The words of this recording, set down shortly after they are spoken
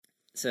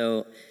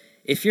So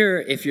if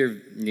you're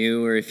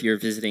new or if you're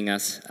visiting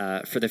us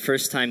for the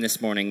first time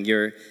this morning,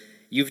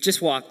 you've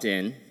just walked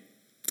in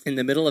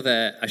the middle of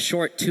a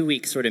short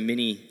 2-week sort of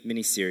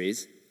mini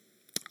series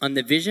on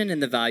the vision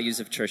and the values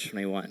of Church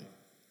 21.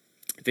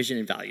 Vision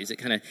and values. It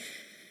kind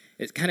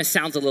of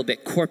sounds a little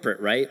bit corporate,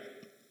 right?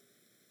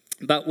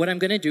 But what I'm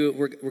going to do,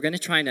 we're going to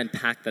try and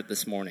unpack that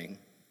this morning,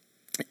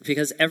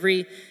 because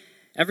every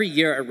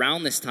year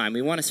around this time,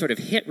 we want to sort of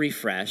hit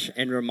refresh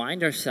and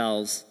remind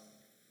ourselves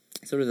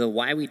sort of the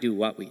why we do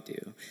what we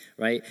do,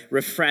 right?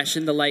 Refresh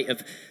in the light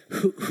of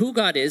who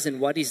God is and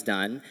what he's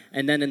done,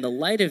 and then in the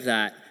light of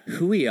that,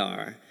 who we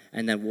are,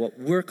 and then what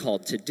we're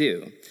called to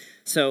do.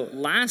 So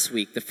last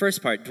week, the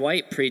first part,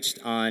 Dwight preached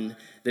on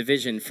the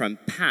vision from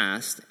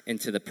past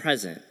into the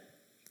present.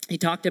 He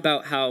talked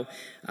about how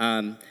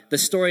the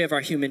story of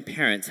our human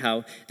parents,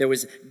 how there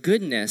was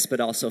goodness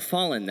but also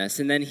fallenness.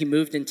 And then he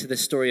moved into the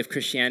story of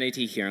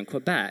Christianity here in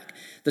Quebec,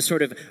 the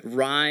sort of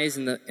rise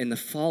and the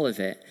fall of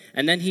it.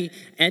 And then he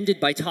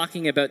ended by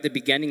talking about the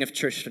beginning of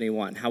Church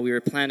 21, how we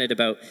were planted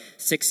about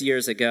 6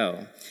 years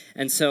ago.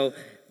 And so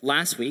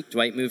last week,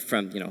 Dwight moved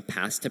from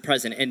past to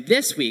present. And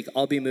this week,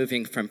 I'll be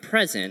moving from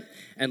present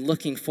and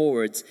looking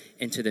forwards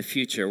into the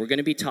future. We're going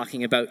to be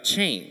talking about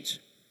change,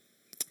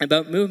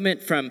 about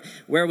movement from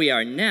where we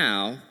are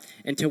now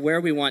into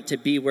where we want to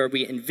be, where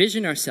we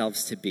envision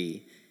ourselves to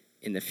be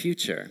in the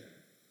future.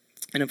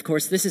 And of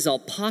course, this is all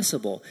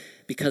possible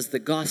because the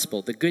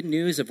gospel, the good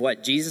news of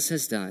what Jesus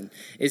has done,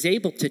 is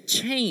able to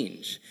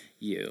change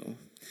you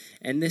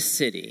and this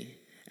city,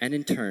 and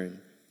in turn,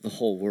 the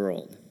whole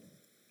world.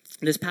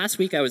 This past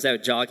week, I was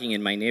out jogging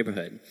in my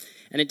neighborhood,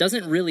 and it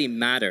doesn't really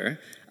matter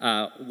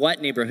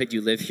what neighborhood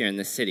you live here in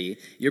the city.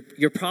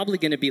 You're probably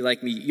going to be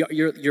like me.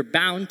 You're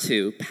bound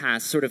to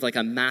pass sort of like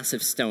a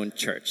massive stone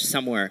church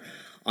somewhere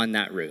on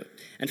that route.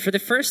 And for the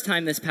first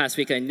time this past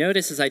week, I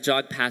noticed as I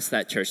jogged past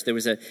that church,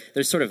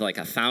 there's sort of like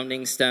a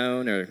founding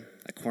stone or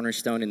a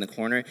cornerstone in the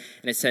corner,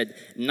 and it said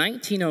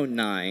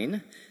 1909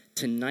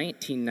 to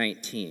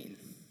 1919.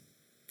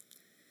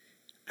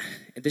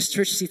 This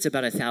church seats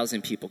about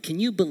 1,000 people. Can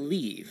you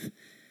believe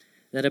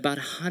that about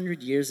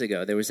 100 years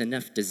ago, there was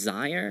enough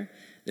desire,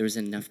 there was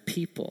enough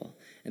people,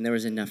 and there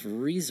was enough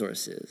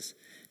resources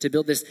to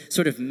build this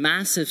sort of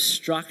massive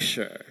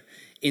structure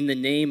in the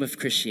name of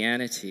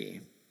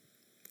Christianity?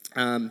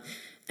 And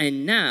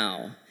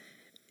now,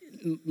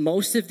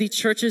 most of the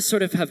churches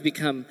sort of have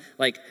become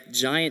like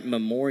giant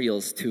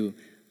memorials to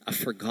a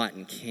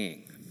forgotten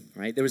king.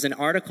 Right? There was an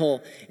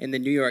article in the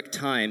New York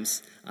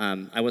Times.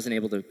 I wasn't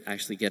able to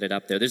actually get it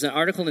up there. There's an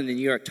article in the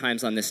New York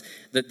Times on this,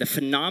 the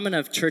phenomena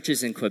of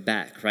churches in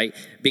Quebec, right?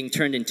 Being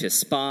turned into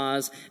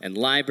spas and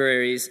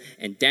libraries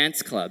and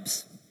dance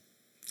clubs.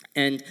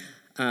 And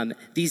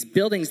these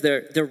buildings,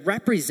 they're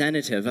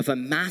representative of a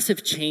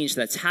massive change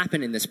that's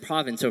happened in this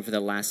province over the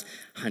last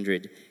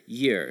 100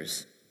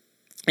 years.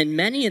 And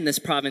many in this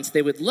province,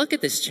 they would look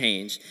at this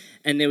change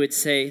and they would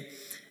say,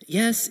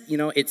 yes,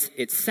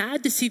 it's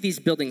sad to see these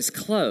buildings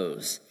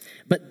close,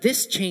 but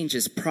this change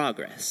is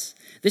progress.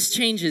 This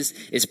change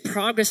is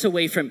progress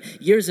away from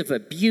years of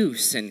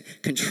abuse and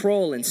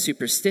control and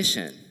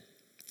superstition.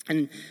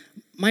 And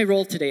my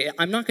role today,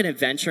 I'm not going to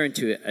venture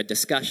into a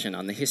discussion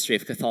on the history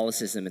of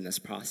Catholicism in this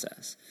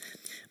process.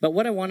 But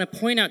what I want to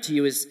point out to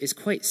you is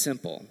quite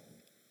simple.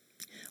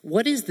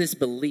 What is this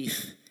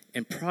belief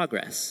in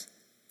progress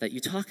that you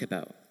talk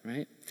about,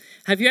 right?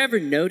 Have you ever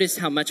noticed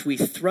how much we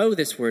throw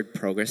this word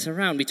progress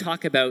around? We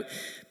talk about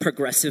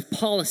progressive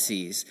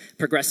policies,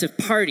 progressive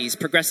parties,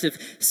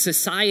 progressive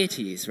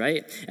societies,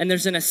 right? And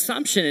there's an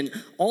assumption in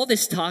all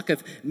this talk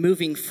of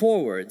moving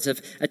forwards,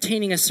 of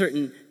attaining a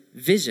certain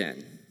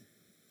vision.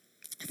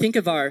 Think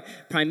of our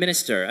prime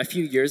minister. A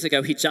few years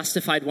ago, he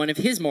justified one of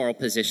his moral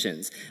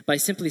positions by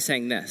simply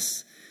saying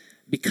this: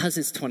 because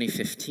it's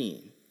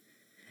 2015.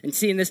 And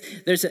see, in this,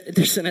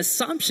 there's an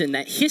assumption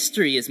that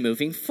history is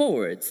moving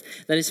forwards,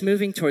 that it's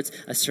moving towards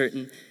a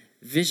certain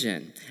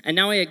vision. And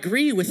now I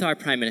agree with our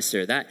prime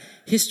minister that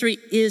history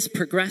is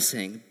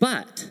progressing,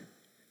 but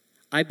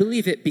I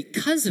believe it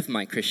because of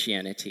my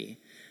Christianity,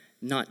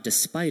 not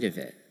despite of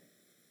it.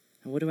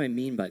 And what do I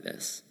mean by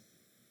this?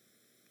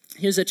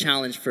 Here's a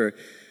challenge for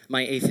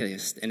my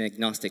atheist and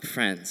agnostic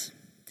friends.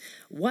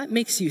 What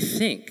makes you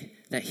think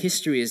that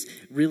history is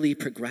really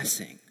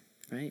progressing,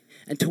 right?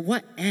 And to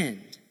what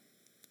end?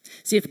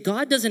 See, if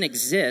God doesn't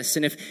exist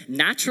and if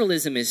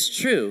naturalism is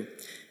true,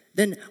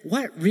 then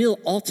what real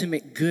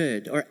ultimate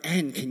good or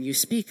end can you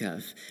speak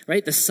of,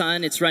 right? The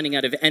sun, it's running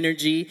out of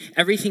energy.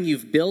 Everything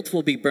you've built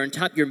will be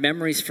burnt up. Your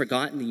memories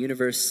forgotten. The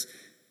universe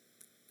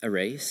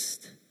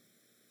erased.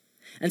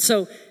 And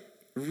so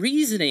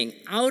reasoning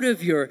out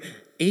of your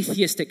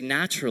atheistic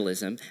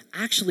naturalism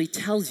actually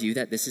tells you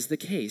that this is the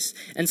case.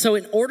 And so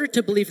in order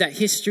to believe that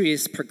history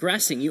is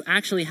progressing, you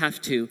actually have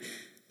to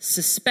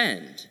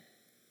suspend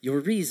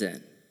your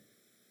reason.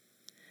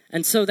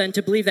 And so then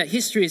to believe that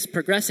history is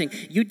progressing,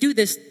 you do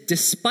this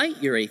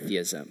despite your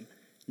atheism,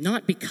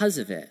 not because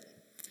of it.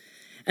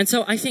 And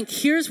so I think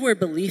here's where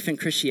belief in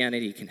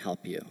Christianity can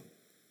help you.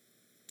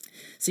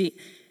 See,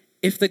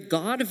 If the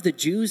God of the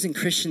Jews and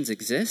Christians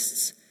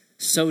exists,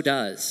 so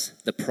does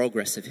the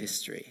progress of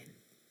history.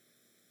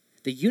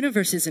 The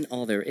universe isn't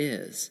all there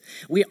is.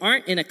 We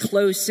aren't in a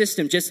closed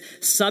system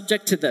just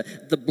subject to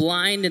the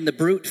blind and the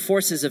brute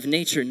forces of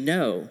nature.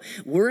 No,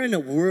 we're in a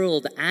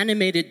world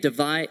animated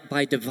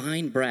by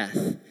divine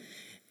breath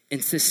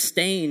and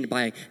sustained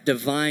by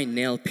divine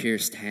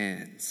nail-pierced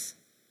hands.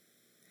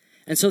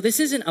 And so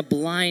this isn't a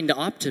blind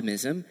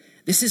optimism.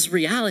 This is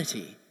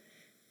reality.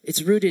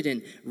 It's rooted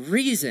in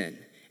reason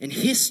and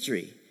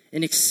history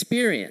and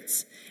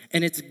experience.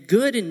 And it's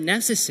good and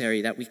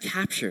necessary that we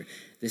capture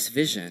this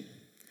vision.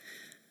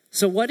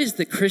 So what is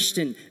the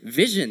Christian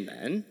vision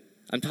then?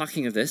 I'm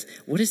talking of this.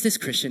 What is this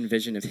Christian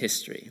vision of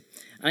history?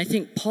 And I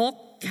think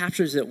Paul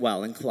captures it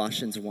well in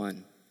Colossians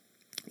 1,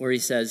 where he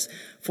says,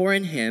 "For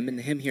in him," and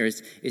the him here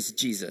is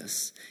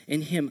Jesus,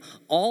 "in him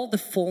all the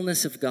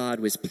fullness of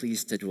God was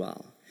pleased to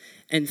dwell,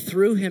 and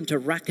through him to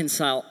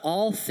reconcile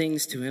all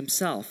things to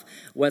himself,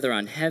 whether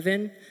on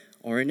heaven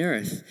or in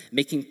earth,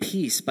 making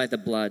peace by the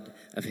blood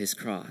of his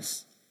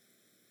cross."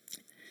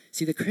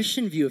 See, the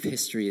Christian view of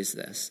history is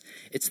this.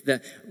 It's the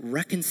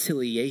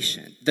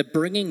reconciliation, the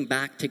bringing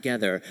back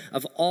together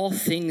of all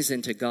things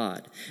into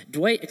God.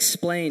 Dwight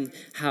explained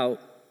how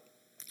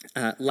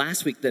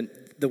last week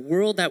the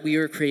world that we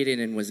were created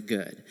in was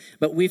good,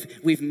 but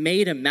we've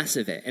made a mess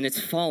of it, and it's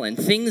fallen.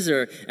 Things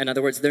are, in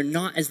other words, they're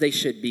not as they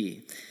should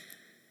be.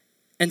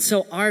 And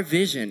so our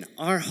vision,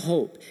 our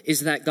hope,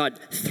 is that God,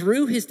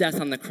 through his death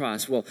on the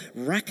cross, will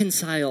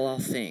reconcile all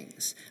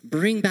things,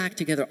 bring back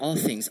together all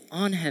things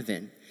on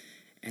heaven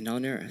and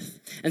on earth.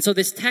 And so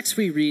this text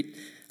we read,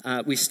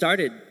 we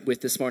started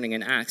with this morning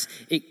in Acts,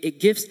 it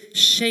gives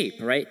shape,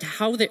 right, to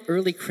how the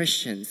early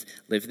Christians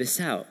lived this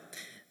out.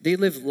 They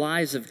lived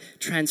lives of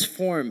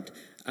transformed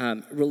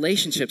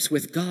relationships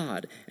with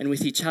God and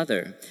with each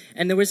other.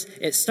 And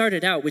it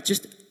started out with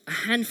just a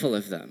handful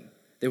of them.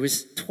 There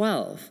was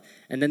 12,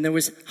 and then there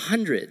was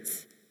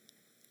hundreds,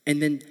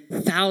 and then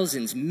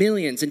thousands,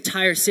 millions,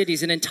 entire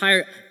cities, an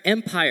entire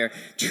empire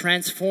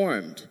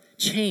transformed,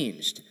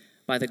 changed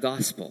by the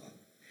gospel.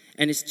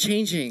 And it's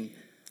changing,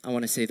 I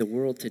want to say, the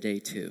world today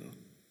too.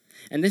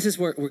 And this is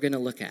what we're going to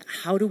look at.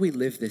 How do we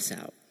live this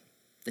out?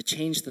 The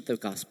change that the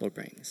gospel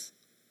brings.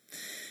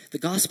 The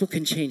gospel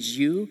can change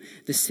you,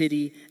 the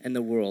city, and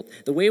the world.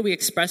 The way we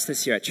express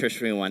this here at Church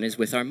 301 is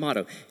with our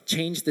motto,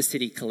 change the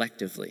city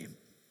collectively.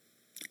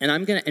 And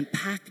I'm going to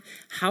unpack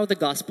how the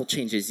gospel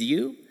changes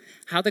you,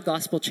 how the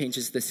gospel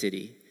changes the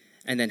city,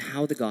 and then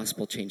how the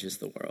gospel changes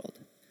the world.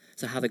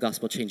 So how the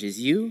gospel changes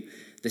you,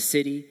 the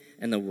city,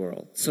 and the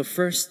world. So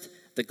first,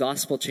 the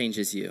gospel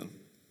changes you.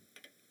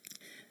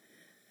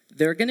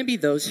 There are going to be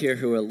those here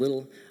who are a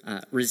little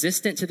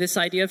resistant to this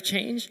idea of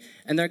change,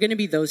 and there are going to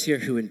be those here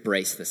who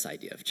embrace this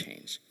idea of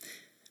change.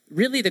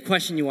 Really, the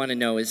question you want to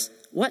know is,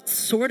 what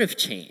sort of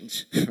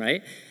change,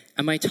 right,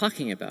 am I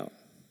talking about?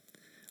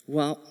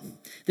 Well,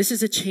 this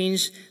is a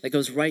change that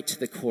goes right to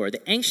the core.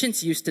 The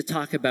ancients used to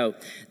talk about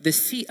the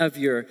seat of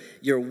your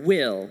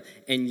will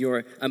and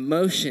your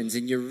emotions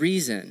and your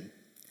reason,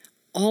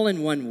 all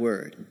in one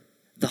word,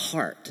 the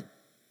heart.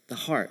 The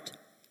heart.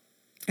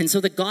 And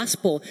so the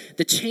gospel,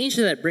 the change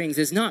that it brings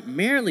is not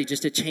merely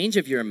just a change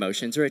of your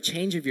emotions or a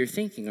change of your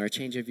thinking or a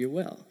change of your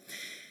will.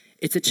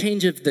 It's a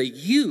change of the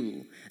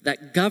you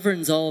that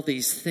governs all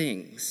these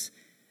things,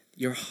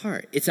 your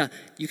heart. It's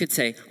you could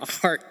say, a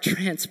heart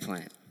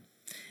transplant.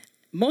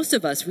 Most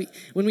of us,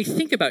 when we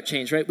think about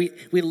change, right,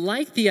 we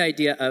like the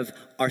idea of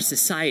our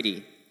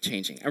society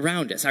changing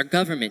around us, our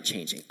government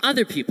changing,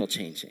 other people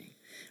changing,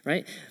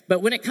 right?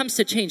 But when it comes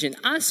to change in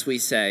us, we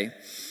say,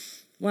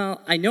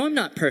 well, I know I'm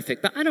not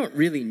perfect, but I don't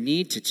really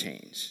need to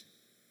change.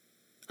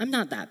 I'm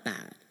not that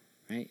bad,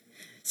 right?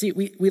 See,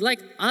 we like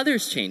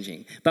others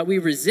changing, but we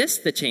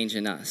resist the change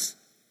in us.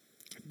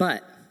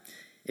 But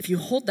if you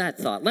hold that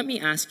thought, let me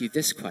ask you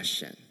this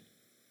question.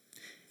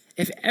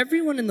 If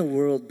everyone in the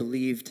world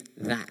believed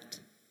that,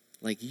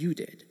 like you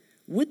did,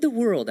 would the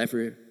world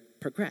ever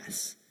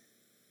progress?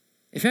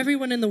 If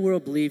everyone in the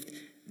world believed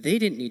they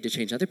didn't need to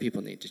change, other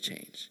people need to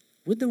change,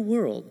 would the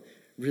world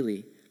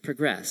really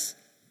progress?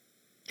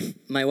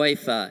 My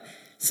wife,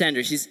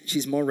 Sandra,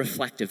 she's more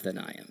reflective than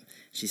I am.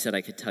 She said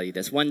I could tell you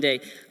this. One day,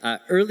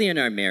 early in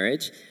our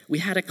marriage, we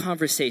had a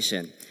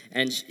conversation,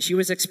 and she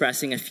was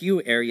expressing a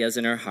few areas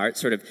in her heart,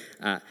 sort of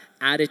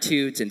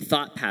attitudes and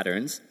thought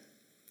patterns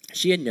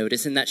she had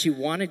noticed, and that she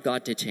wanted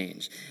God to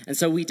change. And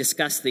so we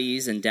discussed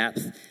these in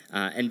depth,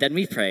 and then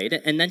we prayed.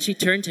 And then she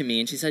turned to me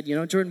and she said,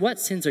 Jordan, what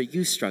sins are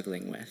you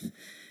struggling with?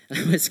 And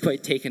I was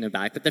quite taken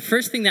aback. But the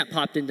first thing that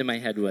popped into my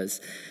head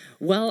was,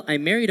 well, I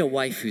married a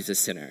wife who's a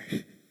sinner.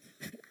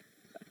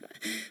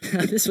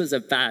 This is a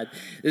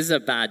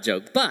bad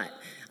joke, but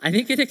I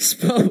think it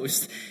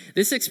exposed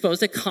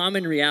a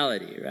common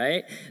reality,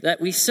 right?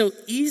 That we so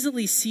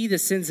easily see the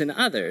sins in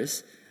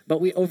others, but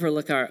we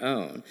overlook our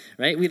own,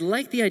 right? We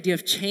like the idea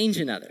of change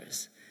in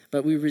others,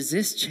 but we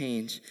resist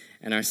change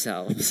in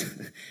ourselves.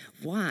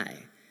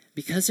 Why?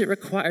 Because it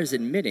requires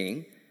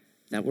admitting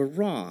that we're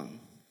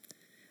wrong.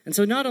 And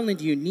so not only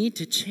do you need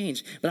to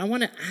change, but I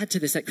want to add to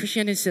this that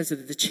Christianity says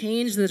that the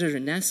change that are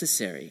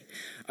necessary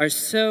are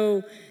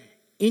so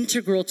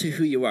integral to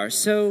who you are,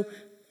 so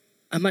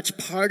a much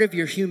part of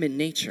your human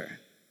nature,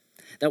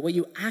 that what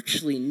you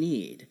actually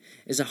need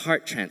is a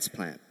heart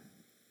transplant.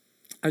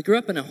 I grew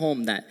up in a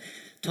home that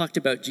talked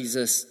about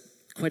Jesus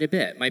quite a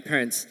bit. My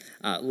parents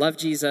loved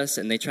Jesus,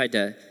 and they tried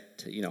to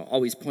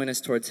always point us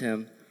towards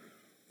him.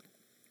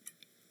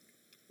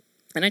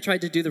 And I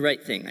tried to do the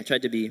right thing. I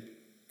tried to be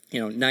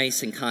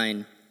nice and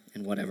kind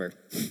and whatever.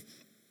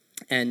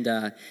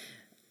 And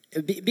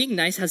being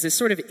nice has this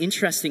sort of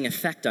interesting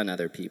effect on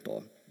other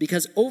people,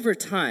 because over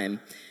time,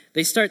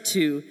 they start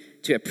to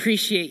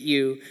appreciate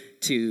you,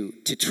 to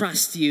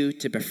trust you,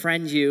 to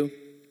befriend you.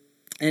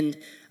 And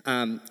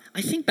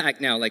I think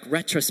back now, like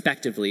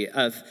retrospectively,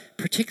 of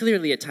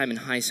particularly a time in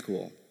high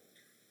school.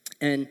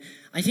 And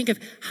I think of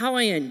how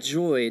I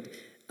enjoyed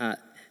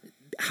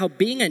how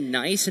being a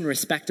nice and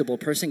respectable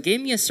person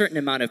gave me a certain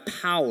amount of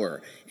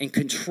power and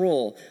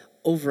control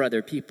over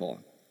other people.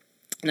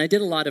 And I did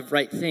a lot of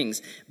right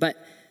things. But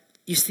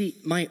you see,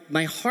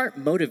 my heart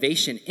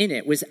motivation in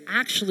it was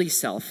actually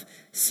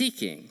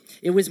self-seeking.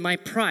 It was my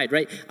pride,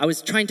 right? I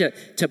was trying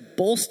to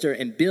bolster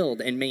and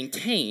build and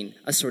maintain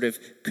a sort of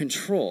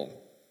control.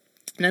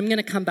 And I'm going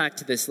to come back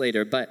to this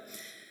later, but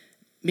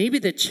maybe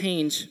the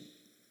change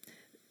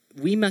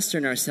we muster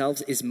in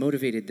ourselves is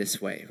motivated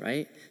this way,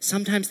 right?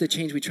 Sometimes the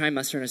change we try and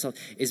muster in ourselves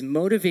is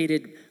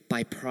motivated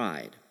by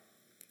pride.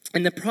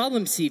 And the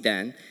problem, see,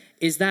 then,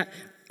 is that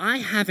I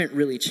haven't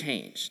really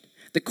changed.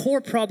 The core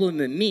problem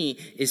in me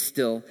is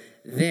still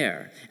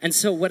there. And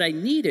so what I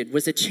needed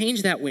was a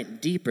change that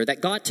went deeper,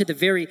 that got to the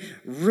very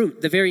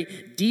root, the very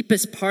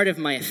deepest part of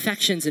my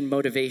affections and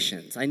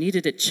motivations. I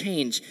needed a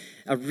change,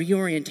 a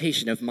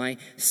reorientation of my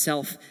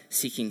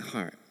self-seeking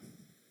heart.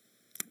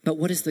 But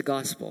what is the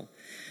gospel?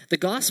 The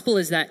gospel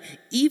is that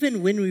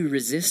even when we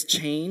resist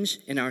change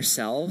in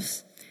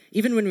ourselves,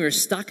 even when we are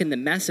stuck in the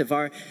mess of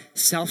our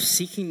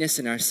self-seekingness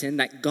and our sin,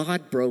 that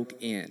God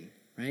broke in.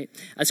 Right?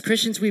 As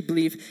Christians, we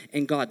believe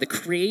in God, the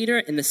creator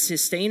and the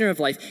sustainer of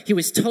life. He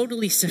was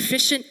totally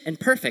sufficient and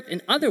perfect.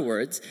 In other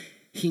words,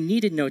 he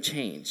needed no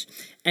change.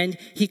 And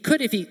he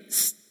could, if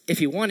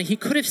he wanted, he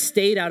could have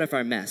stayed out of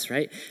our mess,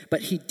 right?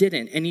 But he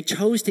didn't. And he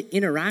chose to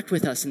interact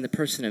with us in the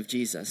person of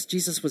Jesus.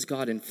 Jesus was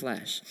God in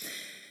flesh.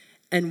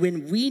 And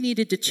when we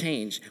needed to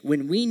change,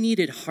 when we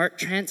needed heart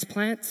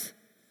transplants,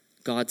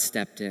 God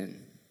stepped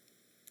in.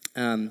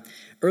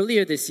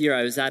 Earlier this year,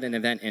 I was at an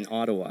event in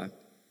Ottawa.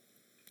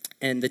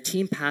 And the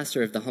team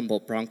pastor of the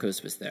Humboldt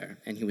Broncos was there,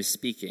 and he was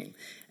speaking.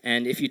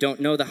 And if you don't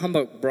know, the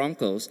Humboldt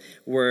Broncos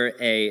were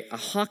a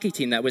hockey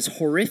team that was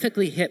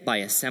horrifically hit by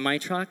a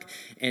semi-truck,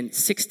 and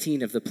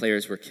 16 of the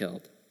players were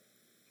killed.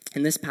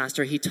 And this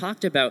pastor, he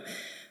talked about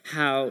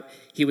how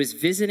he was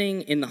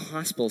visiting in the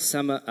hospital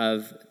some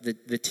of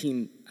the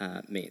team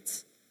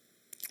mates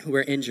who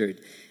were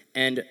injured.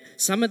 And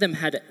some of them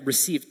had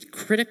received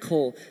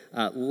critical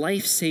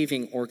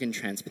life-saving organ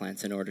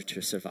transplants in order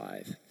to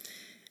survive.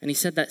 And he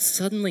said that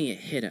suddenly it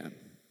hit him,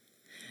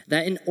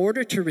 that in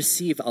order to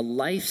receive a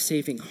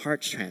life-saving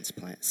heart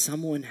transplant,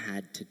 someone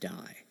had to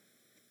die.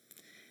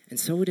 And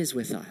so it is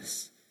with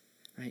us,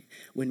 right?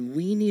 When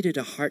we needed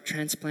a heart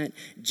transplant,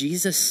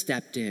 Jesus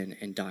stepped in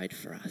and died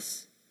for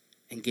us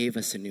and gave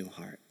us a new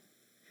heart.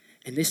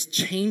 And this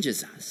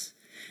changes us.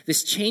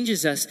 This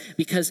changes us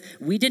because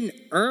we didn't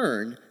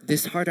earn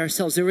this heart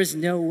ourselves. There was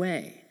no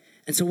way.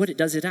 And so what it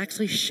does, it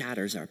actually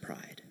shatters our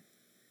pride.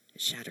 It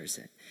shatters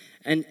it.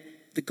 And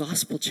the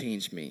gospel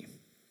changed me.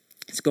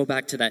 Let's go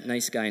back to that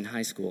nice guy in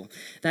high school.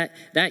 That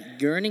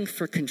yearning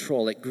for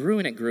control, it grew,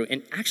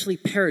 and actually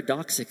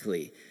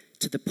paradoxically,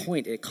 to the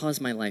point it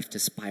caused my life to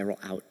spiral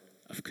out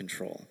of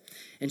control.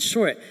 In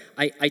short,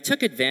 I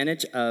took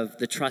advantage of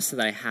the trust that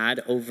I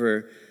had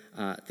over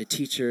the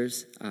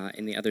teachers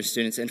and the other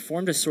students and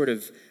formed a sort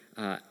of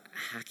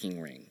hacking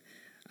ring.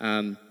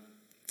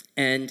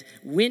 And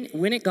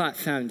when it got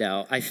found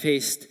out, I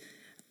faced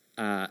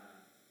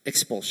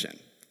expulsion.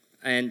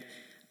 And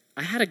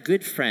I had a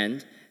good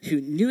friend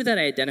who knew that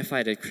I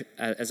identified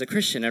as a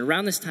Christian. And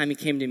around this time, he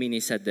came to me and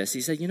he said this.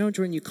 He said,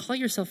 Jordan, you call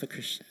yourself a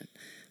Christian,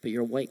 but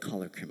you're a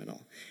white-collar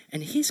criminal.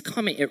 And his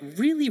comment, it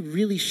really,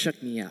 really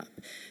shook me up.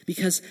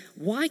 Because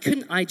why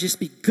couldn't I just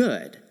be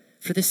good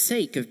for the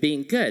sake of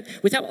being good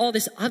without all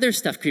this other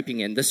stuff creeping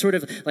in, the sort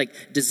of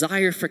like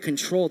desire for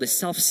control, the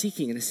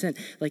self-seeking and the sin?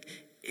 Like,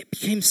 it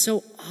became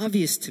so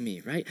obvious to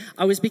me, right?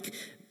 I was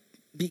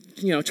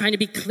trying to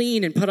be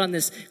clean and put on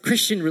this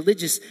Christian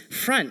religious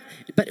front,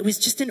 but it was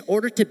just in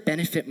order to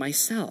benefit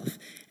myself.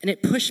 And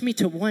it pushed me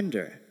to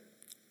wonder,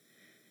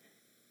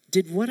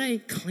 did what I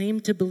claim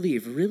to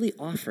believe really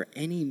offer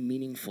any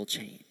meaningful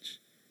change?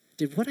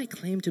 Did what I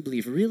claim to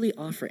believe really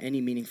offer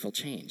any meaningful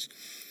change?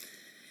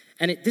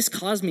 And this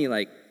caused me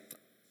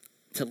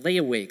to lay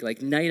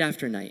awake night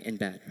after night in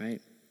bed,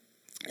 right?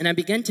 And I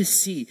began to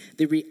see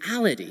the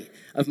reality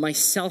of my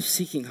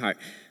self-seeking heart.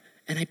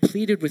 And I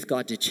pleaded with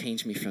God to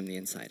change me from the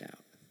inside out.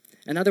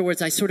 In other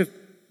words, I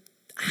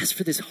asked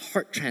for this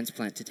heart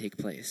transplant to take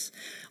place.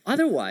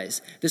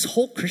 Otherwise, this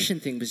whole Christian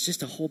thing was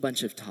just a whole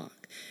bunch of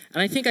talk.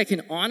 And I think I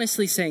can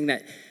honestly say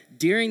that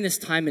during this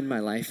time in my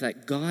life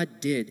that God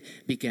did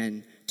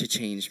begin to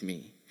change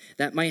me.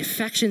 That my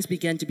affections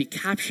began to be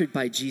captured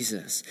by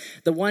Jesus,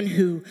 the one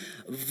who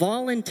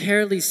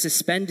voluntarily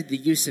suspended the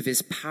use of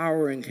his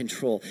power and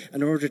control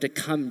in order to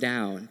come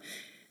down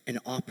and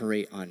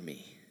operate on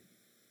me.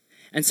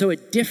 And so a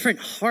different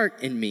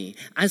heart in me,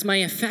 as my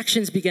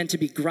affections began to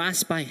be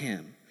grasped by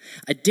him,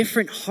 a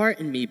different heart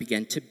in me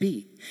began to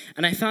beat.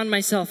 And I found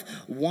myself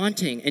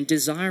wanting and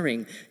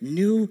desiring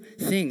new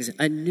things,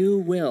 a new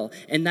will.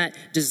 And that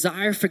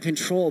desire for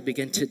control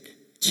began to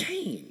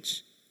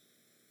change.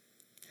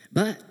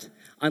 But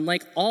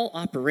unlike all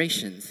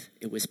operations,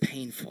 it was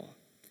painful.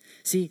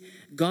 See,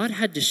 God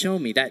had to show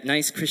me that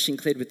nice Christian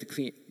kid with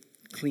the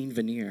clean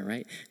veneer,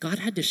 right? God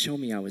had to show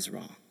me I was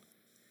wrong.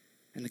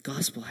 And the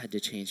gospel had to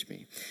change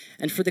me.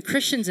 And for the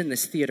Christians in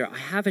this theater, I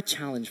have a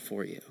challenge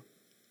for you.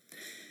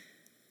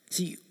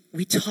 See,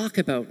 we talk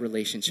about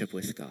relationship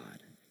with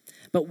God.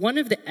 But one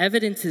of the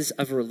evidences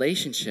of a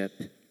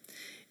relationship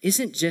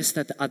isn't just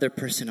that the other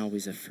person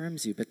always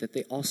affirms you, but that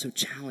they also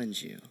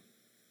challenge you.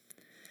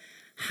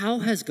 How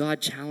has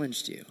God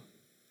challenged you?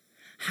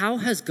 How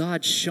has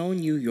God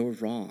shown you you're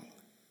wrong?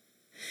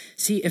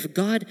 See, if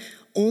God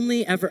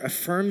only ever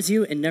affirms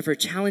you and never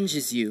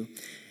challenges you,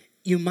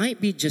 you might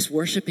be just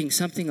worshiping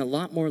something a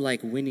lot more like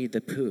Winnie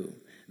the Pooh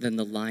than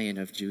the Lion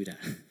of Judah.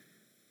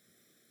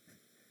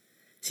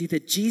 See,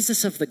 the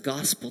Jesus of the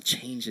gospel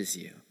changes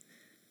you.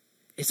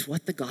 It's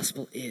what the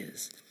gospel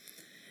is.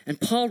 And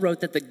Paul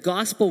wrote that the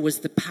gospel was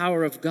the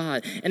power of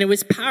God. And it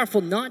was powerful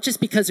not just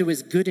because it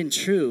was good and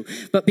true,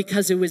 but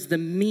because it was the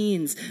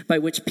means by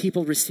which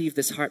people received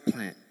this heart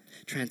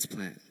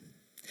transplant.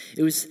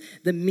 It was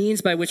the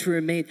means by which we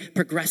were made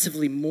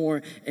progressively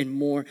more and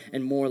more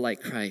and more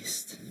like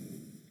Christ.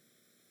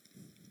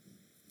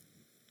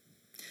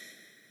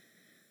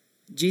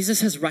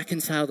 Jesus has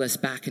reconciled us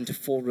back into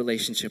full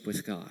relationship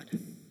with God.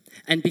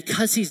 And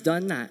because he's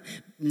done that,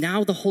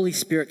 now the Holy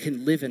Spirit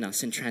can live in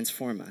us and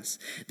transform us.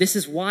 This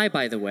is why,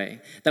 by the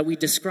way, that we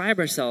describe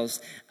ourselves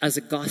as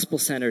a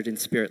gospel-centered and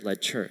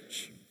spirit-led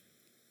church.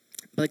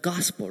 But the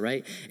gospel,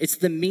 right? It's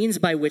the means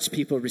by which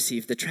people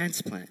receive the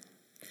transplant.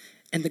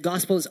 And the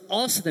gospel is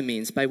also the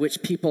means by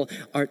which people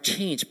are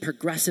changed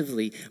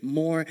progressively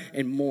more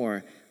and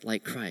more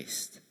like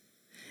Christ.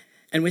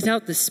 And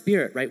without the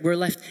Spirit, right, we're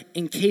left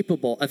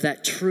incapable of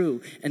that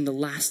true and the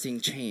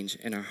lasting change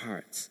in our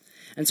hearts.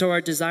 And so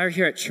our desire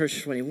here at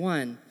Church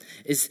 21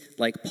 is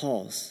like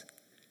Paul's,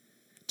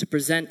 to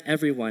present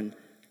everyone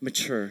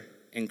mature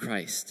in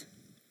Christ.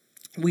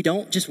 We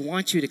don't just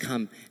want you to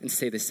come and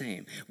stay the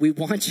same. We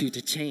want you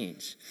to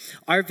change.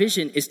 Our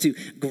vision is to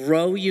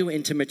grow you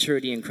into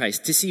maturity in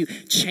Christ, to see you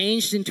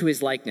changed into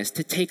his likeness,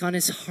 to take on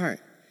his heart,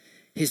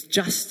 his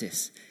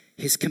justice,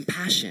 his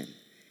compassion,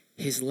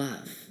 his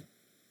love.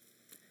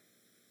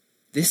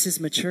 This is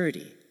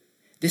maturity.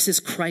 This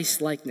is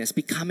Christ-likeness,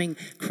 becoming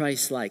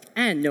Christ-like.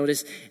 And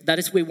notice that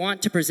is we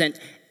want to present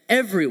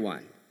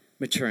everyone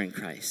mature in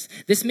Christ.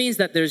 This means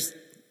that there's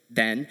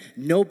then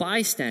no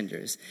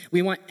bystanders.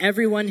 We want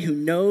everyone who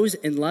knows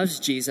and loves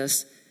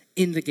Jesus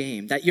in the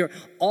game, that you're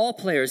all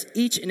players,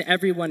 each and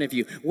every one of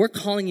you. We're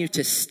calling you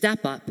to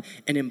step up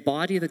and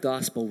embody the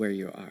gospel where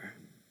you are.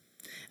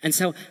 And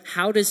so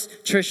how does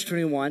Church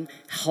 21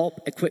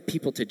 help equip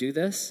people to do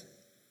this?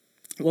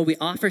 Well, we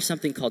offer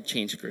something called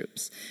change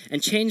groups.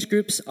 And change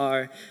groups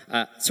are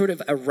sort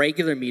of a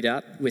regular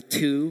meetup with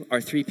 2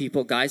 or 3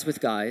 people, guys with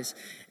guys,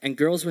 and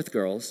girls with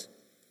girls.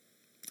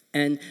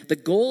 And the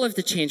goal of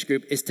the change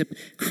group is to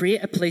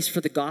create a place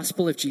for the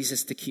gospel of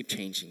Jesus to keep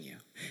changing you,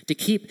 to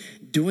keep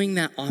doing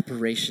that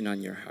operation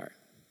on your heart.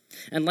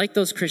 And like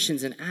those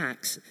Christians in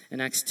Acts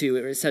 2,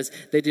 it says,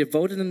 they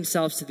devoted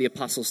themselves to the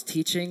apostles'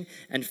 teaching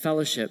and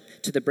fellowship,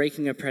 to the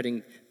breaking of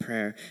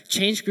prayer.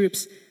 Change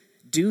groups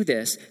do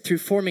this through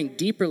forming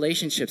deep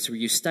relationships where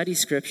you study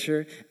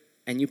scripture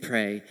and you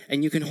pray,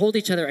 and you can hold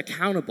each other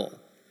accountable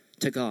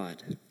to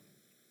God.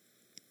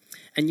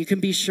 And you can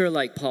be sure,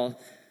 like Paul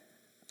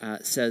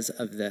says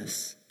of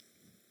this,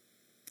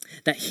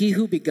 that he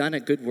who begun a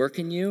good work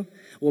in you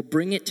will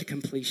bring it to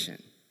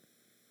completion.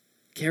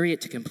 Carry it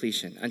to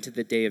completion unto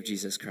the day of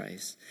Jesus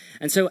Christ.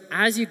 And so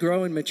as you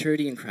grow in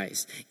maturity in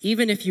Christ,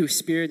 even if you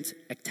experience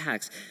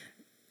attacks,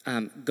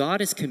 God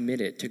is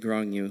committed to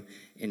growing you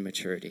in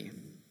maturity.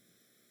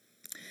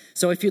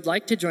 So if you'd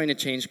like to join a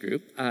change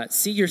group,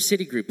 see your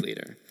city group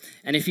leader.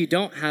 And if you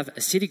don't have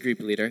a city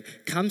group leader,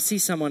 come see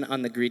someone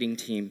on the greeting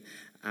team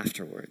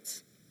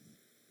afterwards.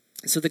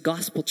 So the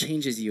gospel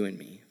changes you and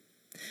me,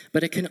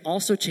 but it can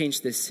also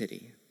change this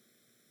city.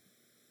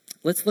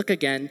 Let's look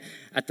again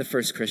at the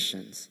first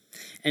Christians.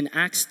 In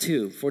Acts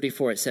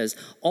 2:44, it says,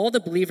 all the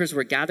believers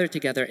were gathered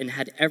together and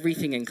had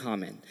everything in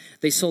common.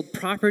 They sold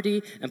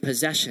property and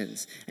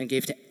possessions and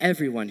gave to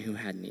everyone who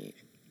had need.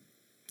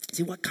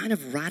 See, what kind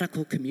of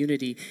radical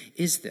community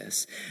is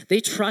this?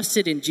 They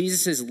trusted in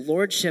Jesus'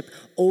 lordship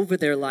over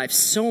their lives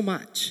so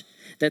much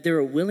that they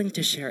were willing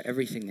to share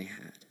everything they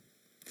had.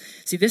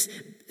 See, this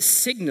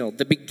signaled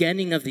the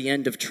beginning of the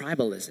end of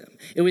tribalism.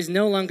 It was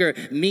no longer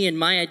me and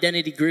my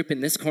identity group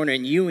in this corner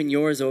and you and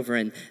yours over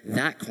in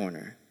that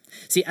corner.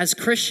 See, as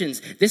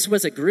Christians, this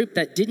was a group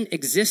that didn't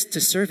exist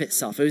to serve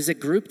itself. It was a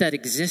group that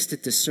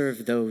existed to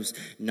serve those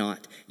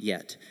not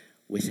yet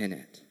within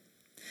it.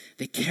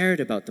 They cared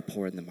about the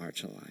poor and the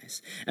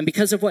marginalized. And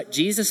because of what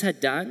Jesus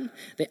had done,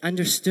 they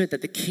understood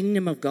that the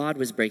kingdom of God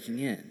was breaking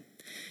in.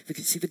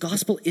 See, the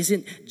gospel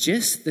isn't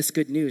just this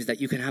good news that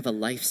you can have a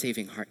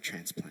life-saving heart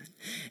transplant.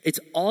 It's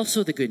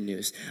also the good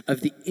news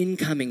of the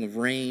incoming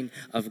reign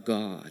of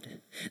God.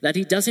 That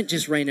he doesn't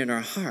just reign in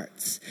our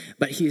hearts,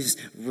 but he's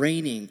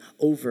reigning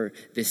over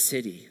this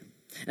city.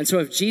 And so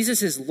if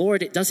Jesus is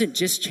Lord, it doesn't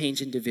just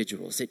change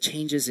individuals. It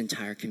changes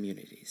entire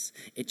communities.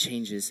 It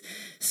changes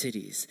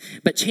cities.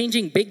 But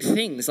changing big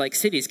things like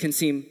cities can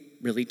seem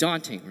really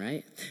daunting,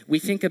 right? We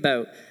think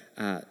about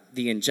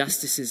the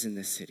injustices in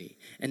this city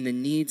and the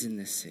needs in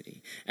this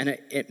city. And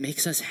it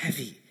makes us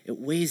heavy. It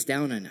weighs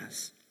down on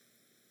us.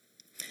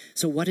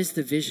 So what is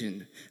the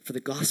vision for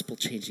the gospel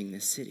changing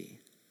this city?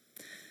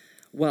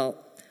 Well,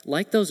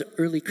 like those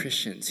early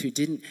Christians who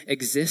didn't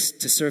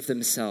exist to serve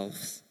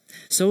themselves,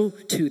 so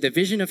too the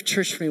vision of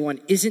Church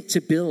 21 isn't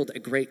to build a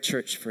great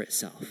church for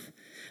itself,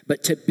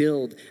 but to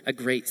build a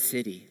great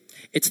city.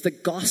 It's the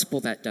gospel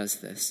that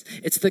does this.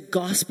 It's the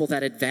gospel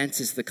that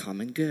advances the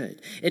common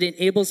good. It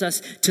enables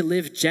us to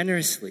live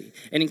generously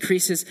and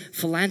increases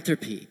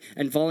philanthropy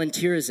and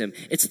volunteerism.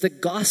 It's the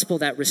gospel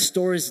that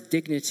restores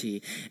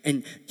dignity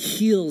and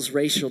heals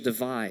racial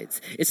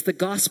divides. It's the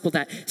gospel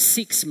that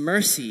seeks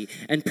mercy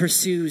and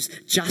pursues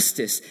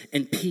justice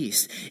and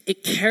peace.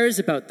 It cares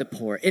about the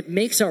poor. It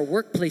makes our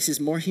workplaces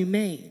more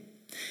humane.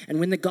 And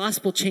when the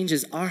gospel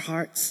changes our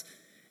hearts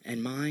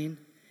and mine,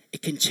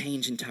 it can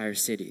change entire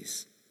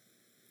cities.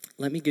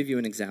 Let me give you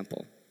an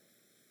example.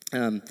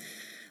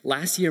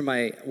 Last year,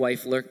 my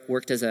wife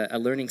worked as a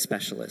learning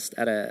specialist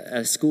at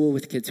a school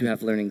with kids who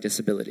have learning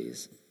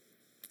disabilities.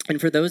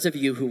 And for those of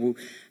you who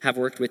have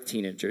worked with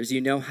teenagers,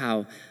 you know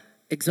how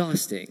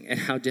exhausting and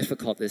how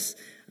difficult this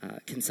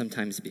can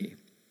sometimes be.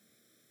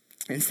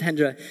 And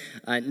Sandra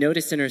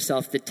noticed in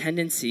herself the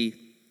tendency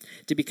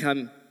to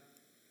become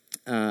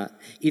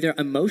either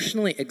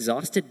emotionally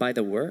exhausted by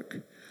the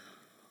work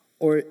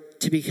or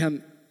to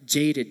become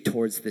jaded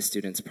towards the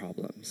students'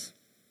 problems.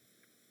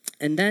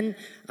 And then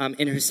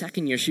in her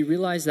second year, she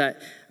realized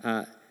that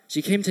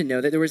she came to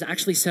know that there was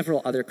actually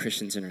several other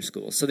Christians in her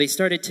school. So they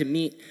started to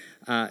meet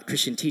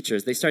Christian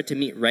teachers. They started to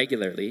meet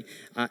regularly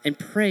and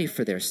pray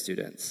for their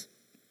students.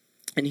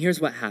 And here's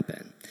what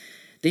happened.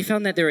 They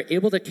found that they were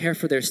able to care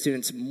for their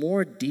students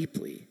more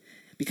deeply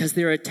because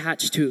they were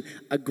attached to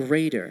a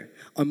greater,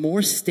 a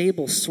more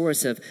stable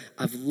source of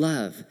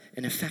love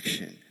and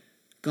affection,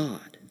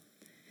 God.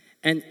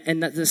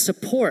 And that the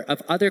support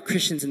of other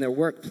Christians in their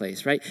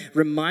workplace, right?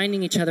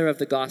 Reminding each other of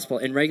the gospel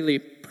and regularly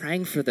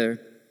praying for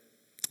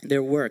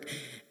their work.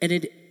 And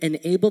it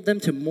enabled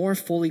them to more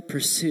fully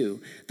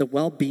pursue the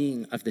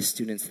well-being of the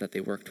students that they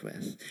worked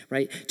with,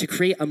 right? To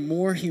create a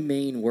more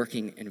humane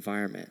working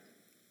environment.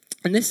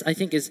 And this, I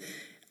think, is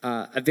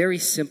a very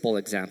simple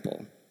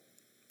example.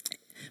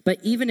 But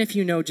even if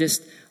you know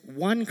just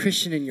one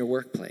Christian in your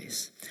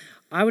workplace,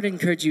 I would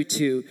encourage you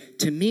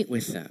to meet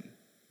with them,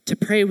 to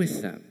pray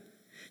with them,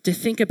 to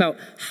think about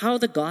how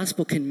the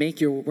gospel can make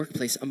your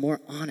workplace a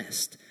more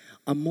honest,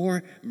 a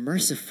more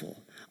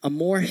merciful, a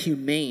more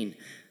humane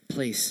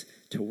place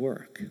to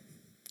work.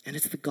 And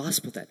it's the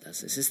gospel that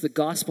does this. It's the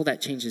gospel that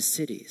changes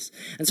cities.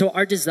 And so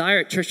our desire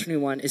at Church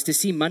 21 is to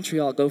see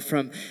Montreal go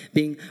from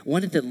being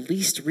one of the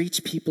least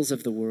reached peoples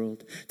of the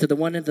world to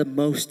one of the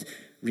most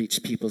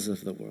reached peoples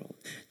of the world.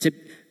 To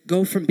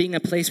go from being a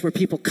place where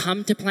people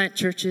come to plant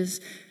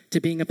churches to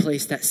being a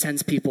place that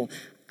sends people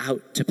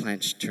out to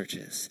plant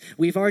churches.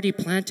 We've already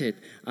planted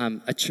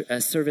a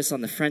service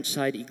on the French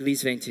side,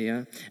 Église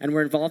 21, and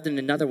we're involved in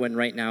another one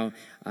right now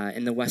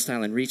in the West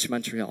Island, Reach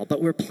Montreal.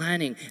 But we're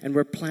planning and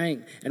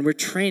we're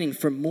training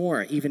for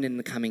more even in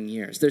the coming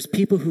years. There's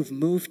people who've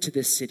moved to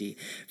this city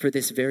for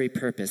this very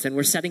purpose, and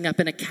we're setting up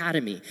an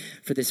academy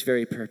for this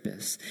very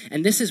purpose.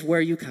 And this is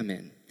where you come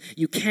in.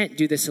 You can't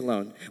do this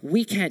alone.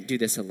 We can't do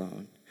this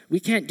alone. We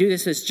can't do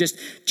this as just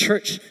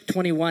Church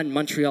 21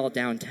 Montreal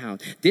downtown.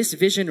 This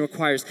vision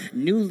requires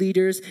new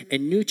leaders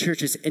and new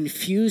churches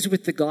infused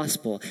with the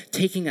gospel,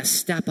 taking a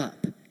step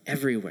up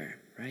everywhere,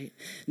 right?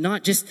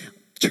 Not just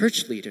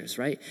church leaders,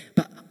 right?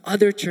 But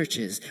other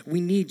churches.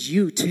 We need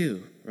you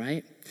too,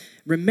 right?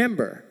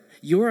 Remember,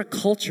 you're a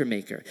culture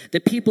maker. The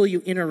people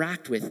you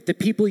interact with, the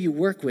people you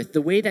work with,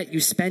 the way that you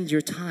spend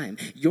your time.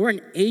 You're an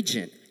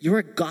agent. You're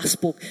a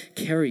gospel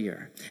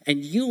carrier.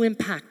 And you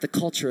impact the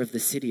culture of the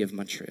city of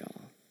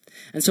Montreal.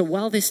 And so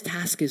while this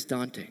task is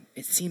daunting,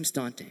 it seems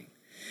daunting,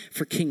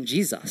 for King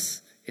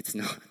Jesus, it's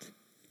not.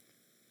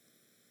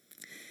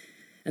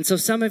 And so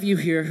some of you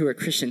here who are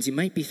Christians, you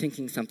might be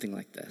thinking something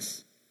like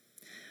this.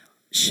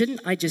 Shouldn't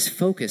I just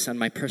focus on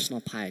my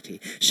personal piety?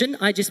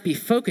 Shouldn't I just be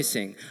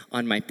focusing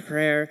on my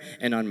prayer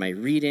and on my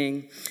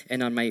reading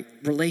and on my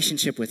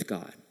relationship with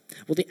God?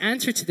 Well, the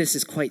answer to this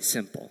is quite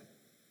simple.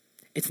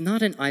 It's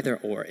not an either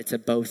or, it's a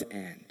both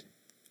and,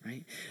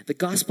 right? The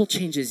gospel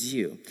changes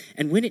you.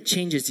 And when it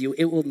changes you,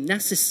 it will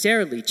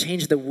necessarily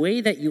change the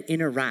way that you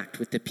interact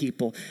with the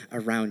people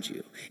around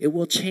you. It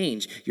will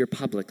change your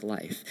public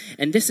life.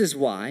 And this is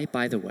why,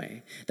 by the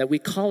way, that we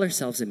call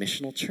ourselves a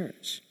missional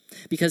church.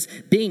 Because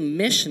being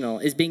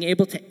missional is being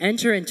able to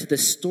enter into the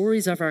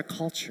stories of our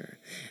culture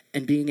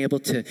and being able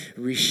to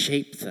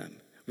reshape them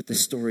with the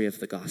story of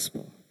the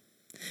gospel.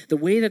 The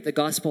way that the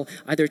gospel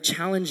either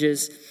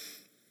challenges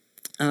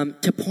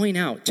to point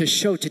out, to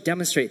show, to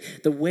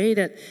demonstrate, the way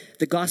that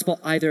the gospel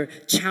either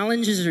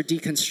challenges or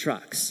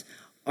deconstructs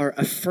or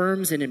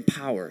affirms and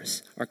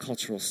empowers our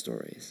cultural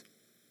stories.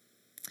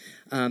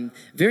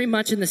 Very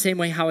much in the same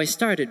way how I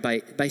started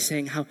by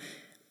saying how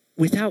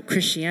without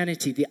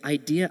Christianity, the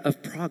idea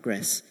of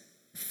progress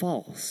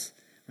falls,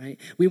 right?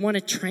 We want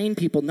to train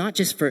people not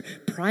just for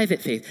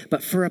private faith,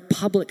 but for a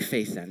public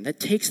faith then that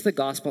takes the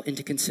gospel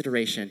into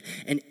consideration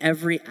in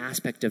every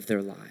aspect of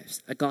their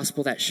lives, a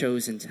gospel that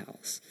shows and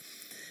tells.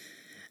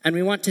 And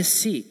we want to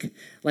seek,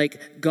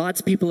 like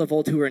God's people of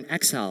old who were in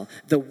exile,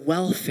 the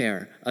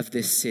welfare of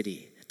this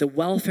city, the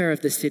welfare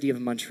of the city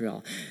of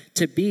Montreal,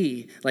 to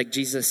be, like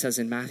Jesus says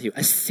in Matthew,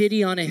 a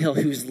city on a hill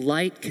whose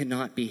light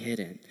cannot be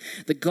hidden.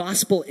 The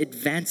gospel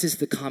advances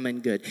the common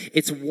good.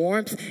 Its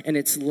warmth and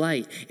its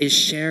light is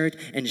shared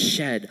and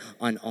shed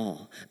on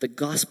all. The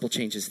gospel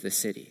changes the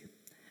city.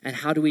 And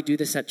how do we do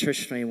this at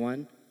Church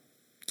 21?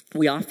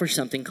 We offer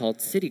something called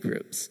city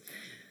groups.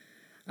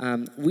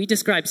 We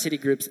describe city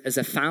groups as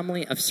a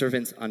family of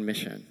servants on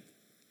mission.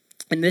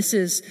 And this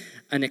is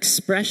an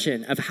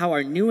expression of how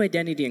our new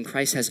identity in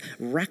Christ has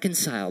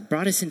reconciled,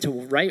 brought us into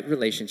right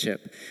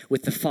relationship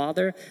with the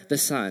Father, the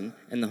Son,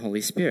 and the Holy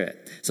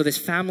Spirit. So this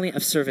family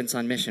of servants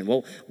on mission.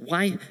 Well,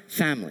 why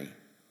family?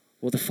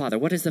 Well, the Father.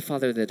 What has the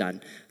Father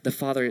done? The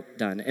Father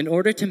done. In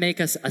order to make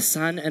us a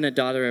son and a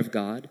daughter of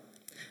God,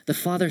 the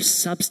Father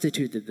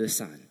substituted the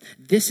Son.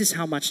 This is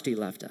how much He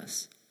loved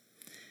us.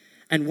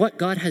 And what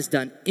God has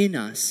done in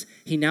us,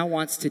 He now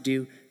wants to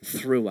do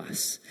through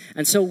us.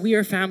 And so we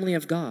are family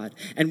of God,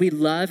 and we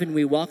love and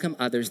we welcome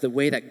others the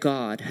way that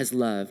God has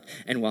loved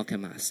and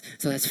welcomed us.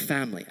 So that's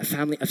family, a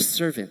family of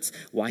servants.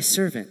 Why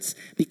servants?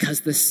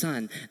 Because the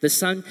Son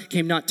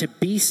came not to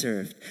be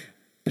served,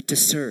 but to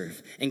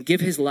serve and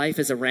give His life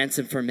as a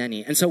ransom for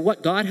many. And so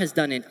what God has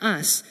done in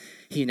us,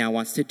 He now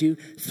wants to do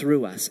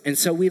through us. And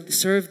so we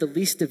serve the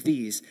least of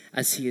these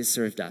as He has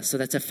served us. So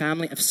that's a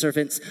family of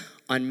servants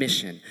on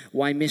mission.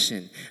 Why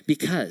mission?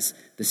 Because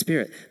the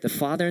Spirit, the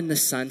Father and the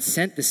Son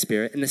sent the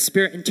Spirit, and the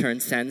Spirit in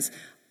turn sends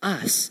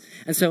us.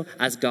 And so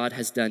as God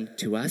has done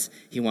to us,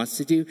 He wants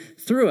to do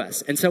through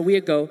us. And so we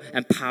go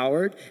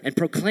empowered and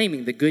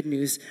proclaiming the good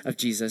news of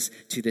Jesus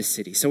to this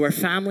city. So we're a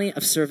family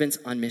of servants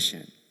on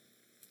mission.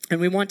 And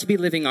we want to be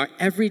living our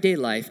everyday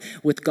life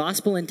with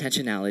gospel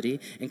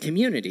intentionality and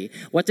community.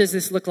 What does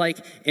this look like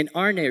in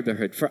our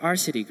neighborhood, for our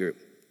city group?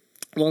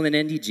 Well, in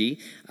NDG,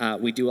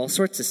 we do all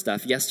sorts of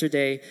stuff.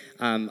 Yesterday,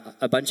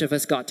 a bunch of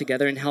us got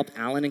together and helped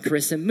Alan and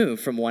Carissa move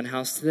from one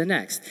house to the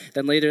next.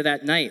 Then later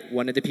that night,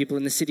 one of the people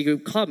in the city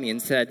group called me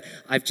and said,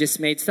 "I've just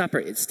made supper.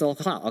 It's still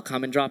hot. I'll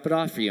come and drop it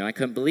off for you." And I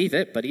couldn't believe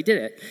it, but he did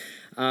it.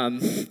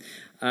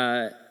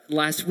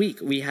 Last week,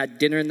 we had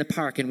dinner in the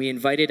park, and we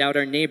invited out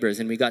our neighbors,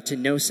 and we got to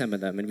know some of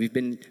them, and we've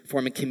been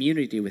forming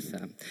community with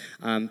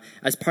them.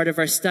 As part of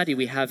our study,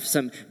 we have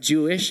some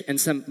Jewish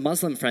and some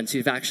Muslim friends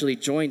who've actually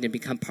joined and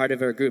become part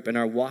of our group and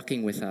are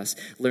walking with us,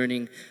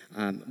 learning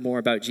more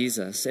about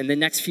Jesus. In the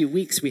next few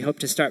weeks, we hope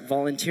to start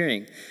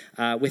volunteering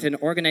with an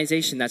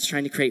organization that's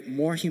trying to create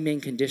more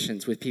humane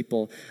conditions with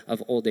people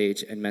of old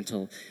age and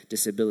mental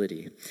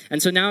disability.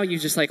 And so now you're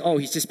just like, oh,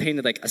 he's just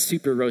painted like a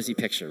super rosy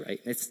picture, right?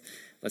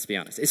 Let's be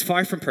honest. It's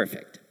far from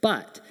perfect.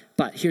 But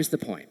here's the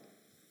point.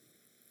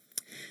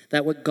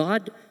 That what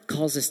God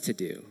calls us to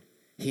do,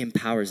 He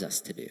empowers us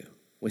to do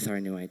with our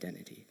new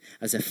identity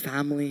as a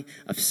family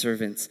of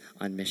servants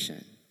on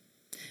mission.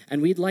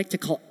 And we'd like to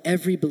call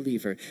every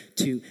believer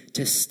to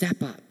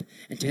step up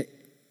and to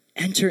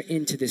enter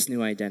into this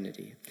new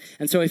identity.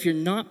 And so if you're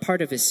not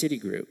part of a city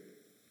group,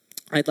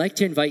 I'd like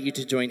to invite you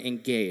to join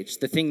Engage,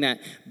 the thing that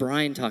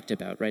Brian talked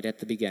about right at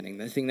the beginning,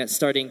 the thing that's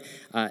starting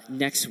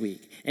next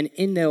week. And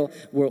in there,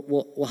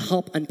 we'll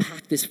help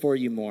unpack this for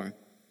you more.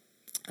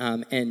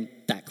 And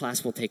that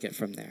class will take it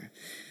from there.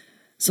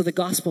 So the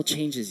gospel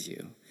changes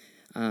you.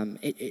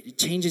 It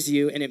changes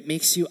you, and it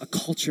makes you a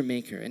culture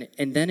maker.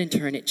 And then in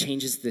turn, it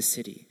changes the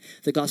city.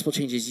 The gospel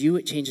changes you,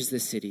 it changes the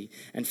city.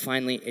 And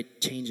finally,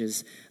 it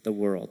changes the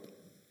world.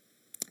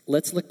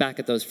 Let's look back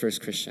at those first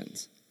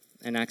Christians.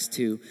 In Acts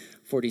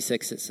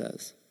 2:46, it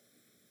says,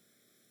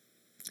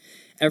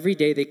 "Every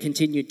day they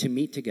continued to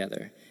meet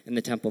together in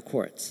the temple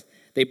courts.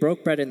 They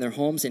broke bread in their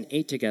homes and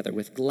ate together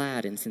with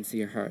glad and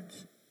sincere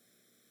hearts,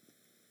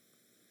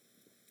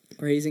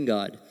 praising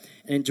God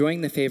and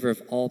enjoying the favor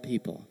of all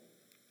people.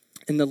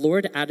 And the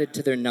Lord added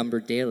to their number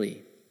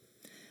daily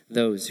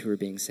those who were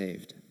being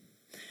saved."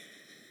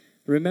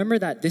 Remember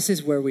that this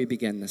is where we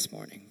begin this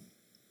morning.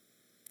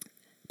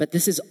 But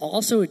this is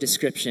also a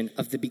description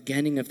of the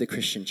beginning of the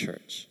Christian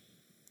church.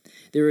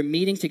 They were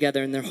meeting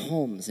together in their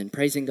homes and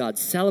praising God,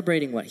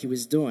 celebrating what he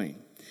was doing.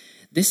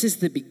 This is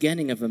the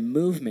beginning of a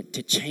movement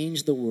to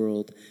change the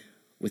world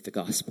with the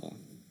gospel.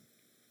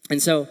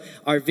 And so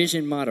our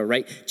vision motto,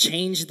 right?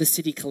 Change the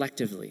city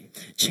collectively.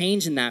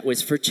 Change in that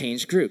was for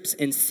change groups.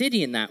 And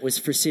city in that was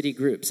for city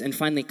groups. And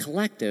finally,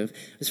 collective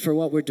was for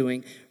what we're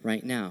doing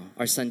right now,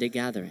 our Sunday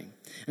gathering.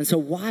 And so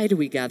why do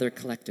we gather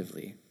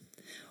collectively?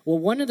 Well,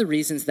 one of the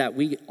reasons that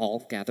we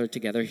all gather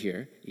together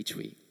here each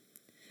week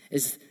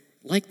is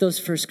like those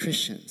first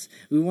Christians.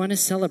 We want to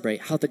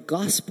celebrate how the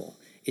gospel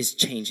is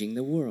changing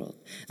the world,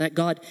 that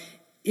God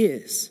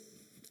is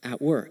at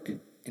work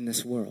in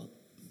this world.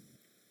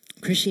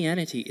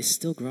 Christianity is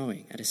still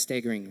growing at a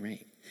staggering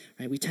rate,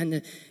 right? We tend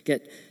to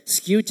get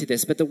skewed to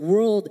this, but the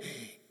world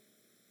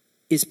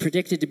is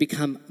predicted to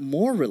become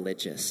more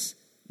religious,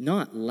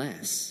 not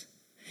less.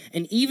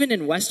 And even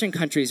in Western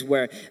countries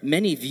where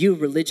many view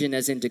religion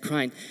as in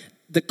decline,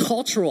 the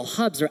cultural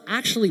hubs are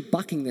actually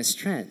bucking this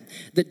trend.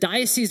 The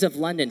Diocese of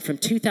London from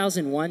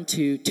 2001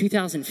 to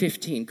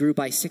 2015 grew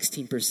by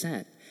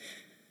 16%.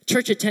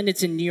 Church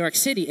attendance in New York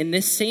City in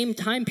this same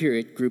time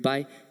period grew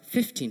by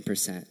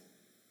 15%.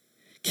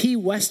 Key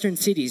Western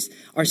cities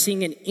are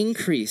seeing an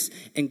increase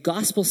in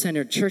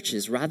gospel-centered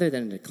churches rather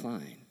than a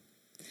decline.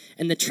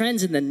 And the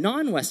trends in the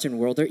non-Western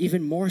world are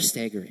even more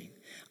staggering.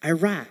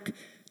 Iraq,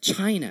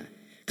 China,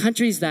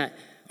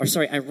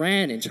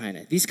 Iran and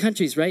China. These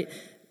countries, right?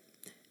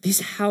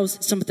 These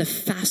house some of the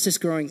fastest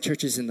growing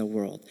churches in the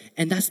world.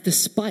 And that's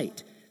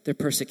despite their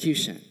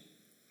persecution.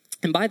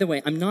 And by the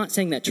way, I'm not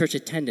saying that church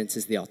attendance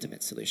is the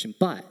ultimate solution,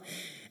 but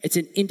it's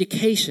an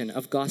indication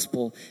of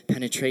gospel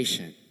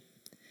penetration.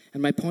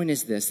 And my point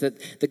is this,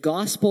 that the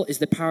gospel is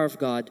the power of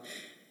God.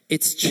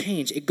 It's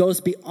change. It goes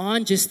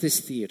beyond just this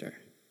theater.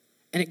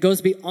 And it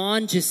goes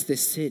beyond just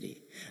this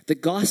city. The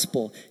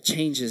gospel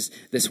changes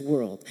this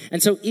world.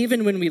 And so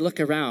even when we look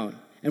around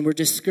and we're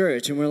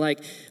discouraged and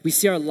we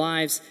see our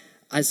lives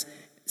as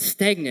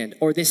stagnant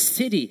or this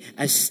city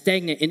as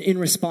stagnant and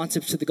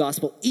unresponsive to the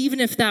gospel,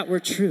 even if that were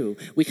true,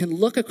 we can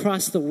look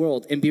across the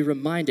world and be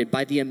reminded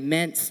by the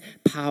immense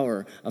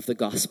power of the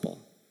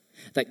gospel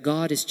that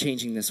God is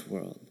changing this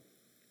world.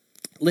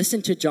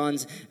 Listen to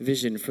John's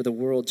vision for the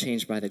world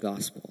changed by the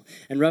gospel.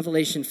 In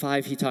Revelation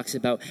 5, he talks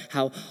about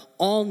how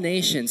all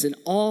nations and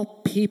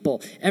all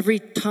people, every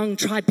tongue,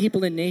 tribe,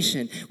 people, and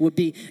nation would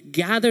be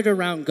gathered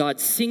around God,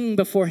 singing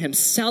before him,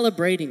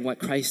 celebrating what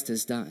Christ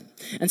has done.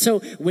 And so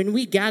when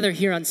we gather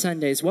here on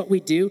Sundays, what we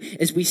do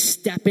is we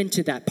step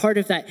into that, part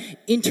of that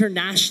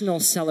international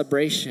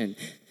celebration,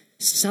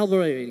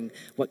 celebrating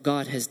what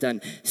God has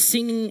done,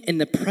 singing in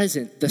the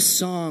present the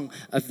song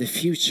of the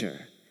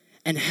future.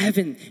 And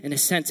heaven, in a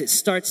sense, it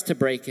starts to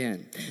break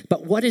in.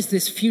 But what is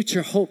this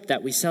future hope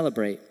that we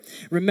celebrate?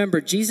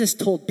 Remember, Jesus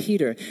told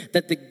Peter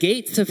that the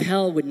gates of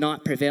hell would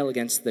not prevail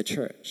against the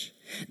church.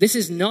 This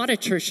is not a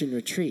church in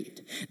retreat.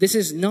 This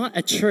is not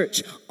a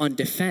church on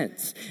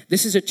defense.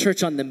 This is a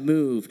church on the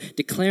move,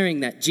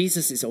 declaring that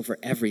Jesus is over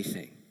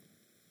everything.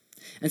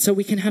 And so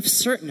we can have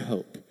certain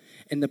hope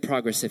in the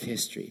progress of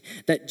history,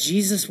 that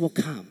Jesus will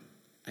come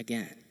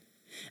again.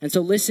 And so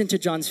listen to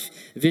John's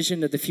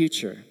vision of the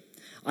future.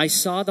 I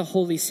saw the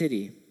holy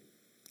city,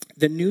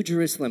 the new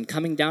Jerusalem,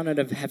 coming down out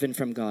of heaven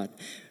from God,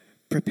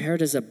 prepared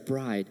as a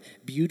bride,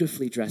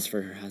 beautifully dressed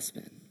for her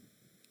husband.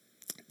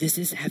 This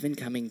is heaven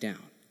coming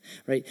down,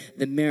 right?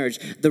 The marriage,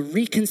 the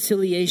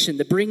reconciliation,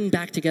 the bringing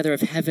back together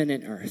of heaven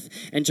and earth.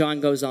 And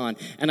John goes on,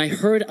 and I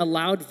heard a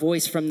loud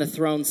voice from the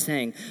throne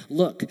saying,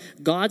 look,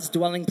 God's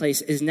dwelling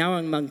place is now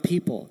among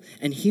people,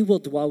 and he will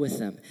dwell with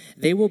them.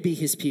 They will be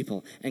his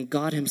people, and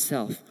God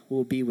himself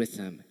will be with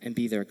them and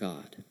be their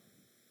God.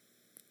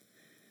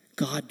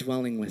 God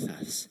dwelling with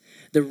us.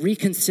 The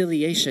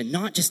reconciliation,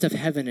 not just of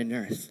heaven and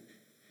earth,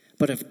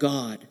 but of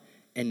God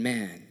and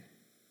man.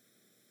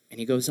 And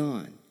he goes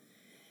on.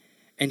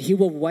 And he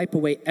will wipe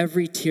away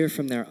every tear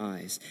from their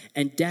eyes,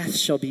 and death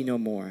shall be no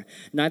more.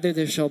 Neither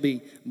there shall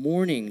be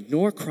mourning,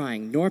 nor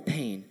crying, nor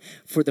pain,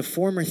 for the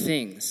former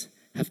things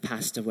have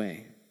passed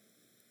away.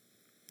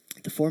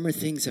 The former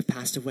things have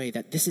passed away,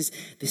 that this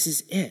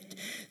is it.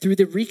 Through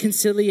the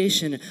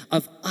reconciliation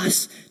of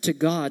us to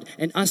God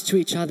and us to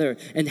each other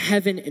and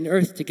heaven and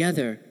earth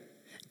together,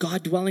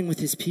 God dwelling with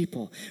his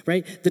people,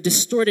 right? The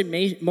distorted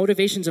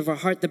motivations of our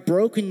heart, the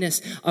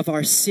brokenness of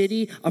our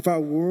city, of our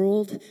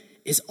world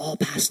is all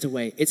passed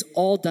away. It's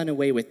all done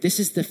away with.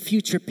 This is the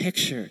future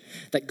picture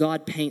that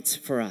God paints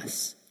for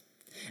us.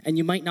 And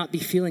you might not be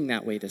feeling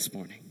that way this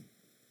morning.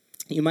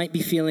 You might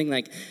be feeling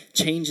like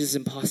change is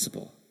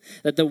impossible,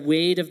 that the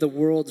weight of the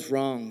world's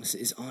wrongs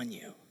is on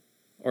you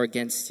or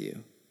against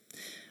you.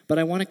 But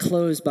I want to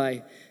close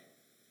by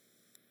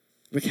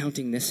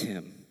recounting this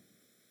hymn,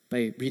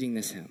 by reading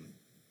this hymn.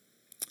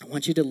 I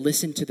want you to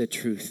listen to the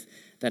truth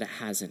that it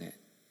has in it.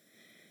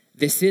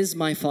 This is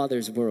my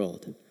Father's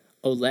world,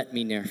 oh let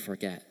me ne'er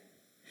forget,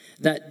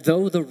 that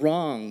though the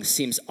wrong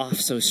seems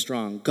oft so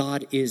strong,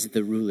 God is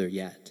the ruler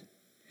yet.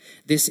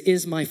 This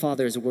is my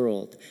Father's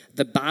world,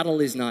 the battle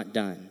is not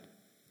done.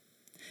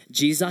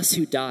 Jesus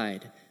who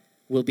died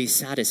will be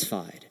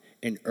satisfied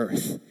in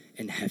earth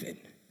and heaven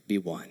be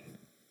one.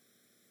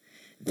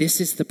 This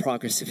is the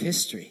progress of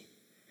history.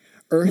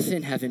 Earth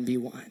and heaven be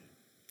one.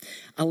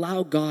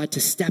 Allow God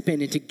to step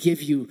in and to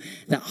give you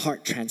that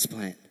heart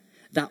transplant,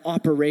 that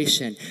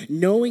operation,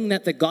 knowing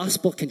that the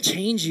gospel can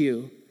change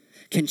you,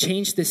 can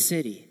change this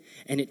city,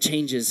 and it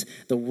changes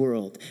the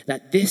world.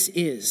 That this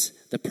is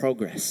the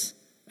progress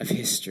of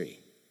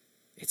history.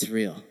 It's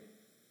real.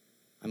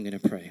 I'm going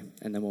to pray,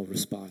 and then we'll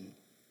respond.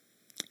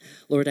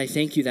 Lord, I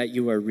thank you that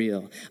you are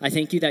real. I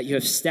thank you that you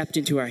have stepped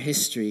into our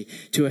history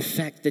to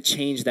effect the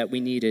change that we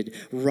needed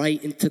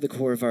right into the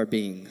core of our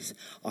beings,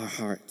 our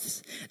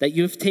hearts. That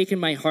you have taken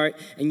my heart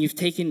and you've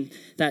taken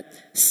that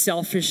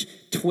selfish,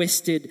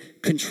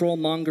 twisted,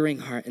 control-mongering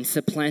heart and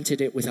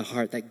supplanted it with a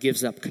heart that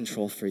gives up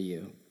control for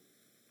you.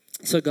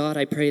 So God,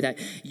 I pray that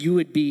you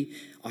would be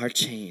our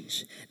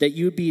change, that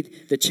you would be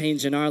the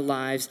change in our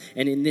lives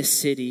and in this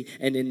city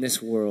and in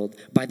this world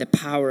by the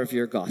power of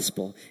your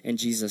gospel. In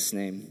Jesus'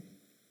 name.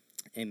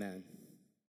 Amen.